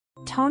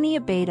Tony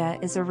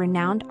Abeyta is a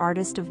renowned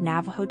artist of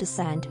Navajo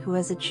descent who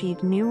has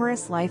achieved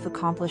numerous life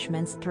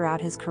accomplishments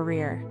throughout his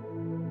career.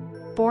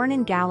 Born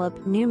in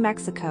Gallup, New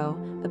Mexico,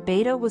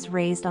 Abeyta was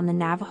raised on the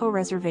Navajo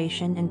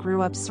reservation and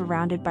grew up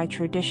surrounded by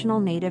traditional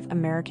Native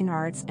American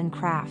arts and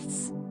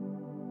crafts.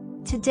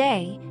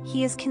 Today,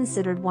 he is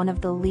considered one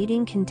of the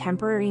leading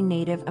contemporary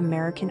Native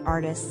American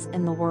artists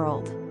in the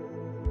world.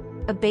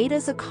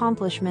 Abeyta's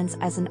accomplishments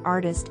as an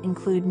artist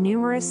include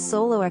numerous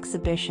solo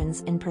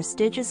exhibitions in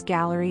prestigious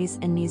galleries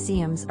and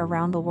museums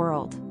around the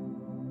world.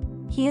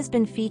 He has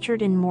been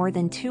featured in more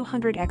than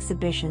 200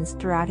 exhibitions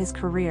throughout his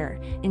career,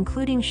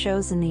 including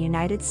shows in the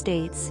United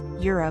States,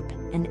 Europe,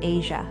 and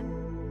Asia.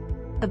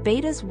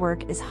 Abeyta's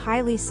work is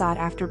highly sought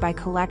after by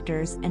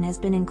collectors and has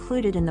been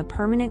included in the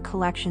permanent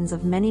collections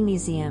of many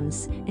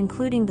museums,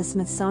 including the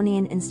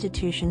Smithsonian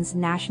Institution's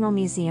National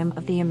Museum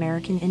of the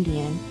American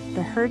Indian,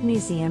 the Heard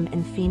Museum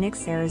in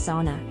Phoenix,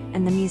 Arizona,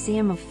 and the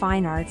Museum of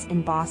Fine Arts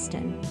in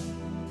Boston.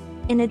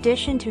 In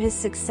addition to his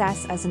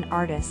success as an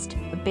artist,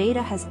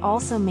 Abeyta has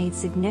also made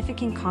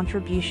significant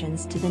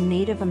contributions to the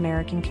Native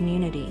American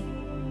community.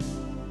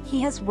 He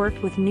has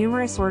worked with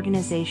numerous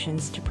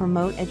organizations to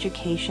promote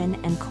education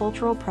and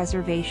cultural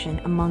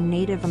preservation among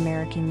Native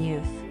American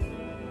youth.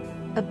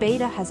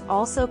 Abeyta has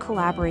also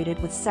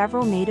collaborated with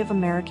several Native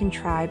American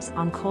tribes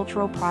on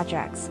cultural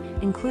projects,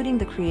 including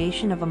the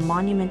creation of a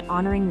monument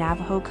honoring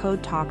Navajo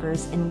code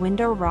talkers in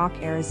Window Rock,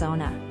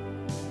 Arizona.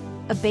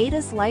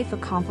 Abeyta's life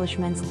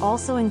accomplishments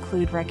also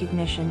include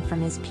recognition from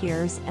his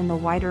peers and the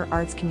wider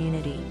arts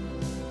community.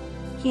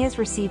 He has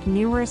received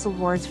numerous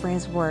awards for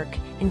his work,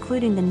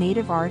 including the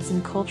Native Arts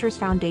and Cultures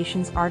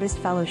Foundation's Artist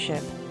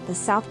Fellowship, the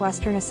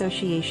Southwestern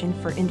Association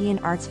for Indian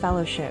Arts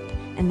Fellowship,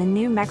 and the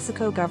New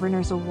Mexico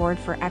Governor's Award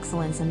for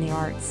Excellence in the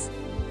Arts.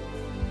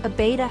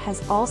 Abeyta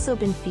has also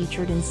been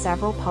featured in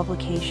several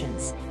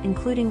publications,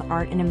 including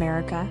Art in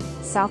America,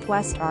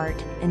 Southwest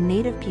Art, and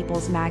Native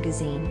Peoples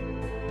Magazine.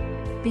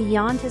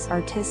 Beyond his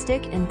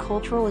artistic and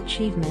cultural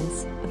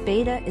achievements,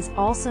 Abeyta is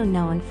also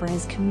known for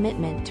his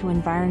commitment to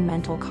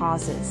environmental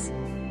causes.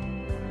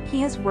 He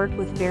has worked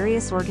with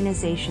various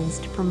organizations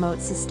to promote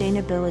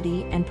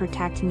sustainability and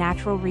protect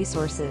natural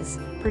resources,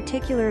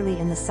 particularly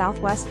in the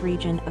Southwest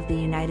region of the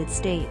United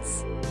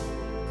States.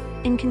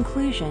 In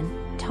conclusion,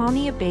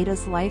 Tony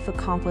Abeyta's life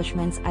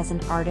accomplishments as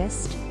an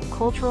artist,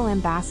 cultural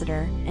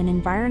ambassador, and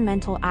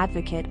environmental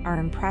advocate are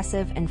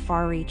impressive and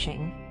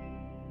far-reaching.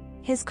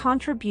 His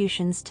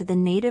contributions to the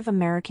Native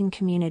American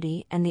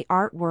community and the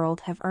art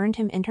world have earned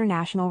him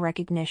international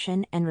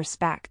recognition and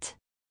respect.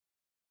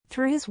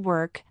 Through his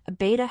work,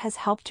 Abeyta has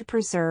helped to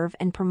preserve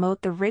and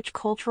promote the rich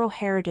cultural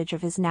heritage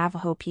of his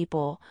Navajo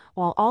people,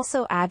 while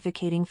also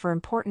advocating for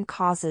important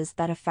causes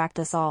that affect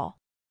us all.